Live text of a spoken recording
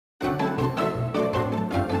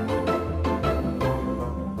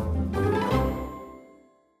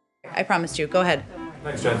I promised you. Go ahead.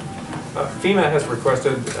 Thanks, Jen. FEMA has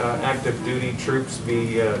requested active duty troops be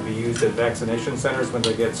used at vaccination centers when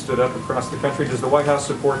they get stood up across the country. Does the White House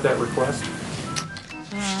support that request?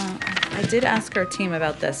 I did ask our team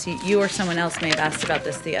about this. You or someone else may have asked about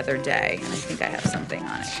this the other day, and I think I have something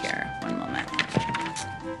on it here. One moment.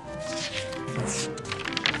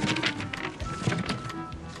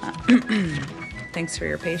 Thanks for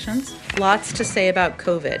your patience. Lots to say about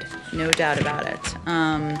COVID, no doubt about it.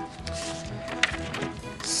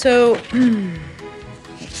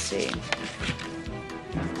 Let's see.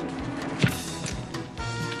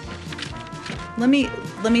 Let me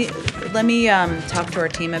talk to our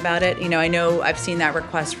team about it. I know I've seen that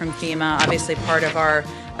request from FEMA. Obviously, part of our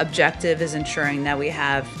objective is ensuring that we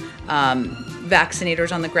have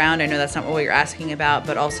vaccinators on the ground. I know that's not what you're asking about,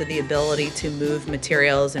 but also the ability to move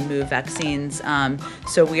materials and move vaccines.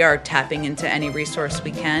 So we are tapping into any resource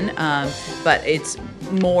we can, but it's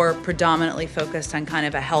more predominantly focused on kind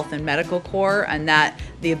of a health and medical core, and that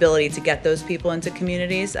the ability to get those people into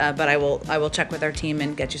communities. But I will check with our team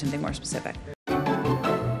and get you something more specific.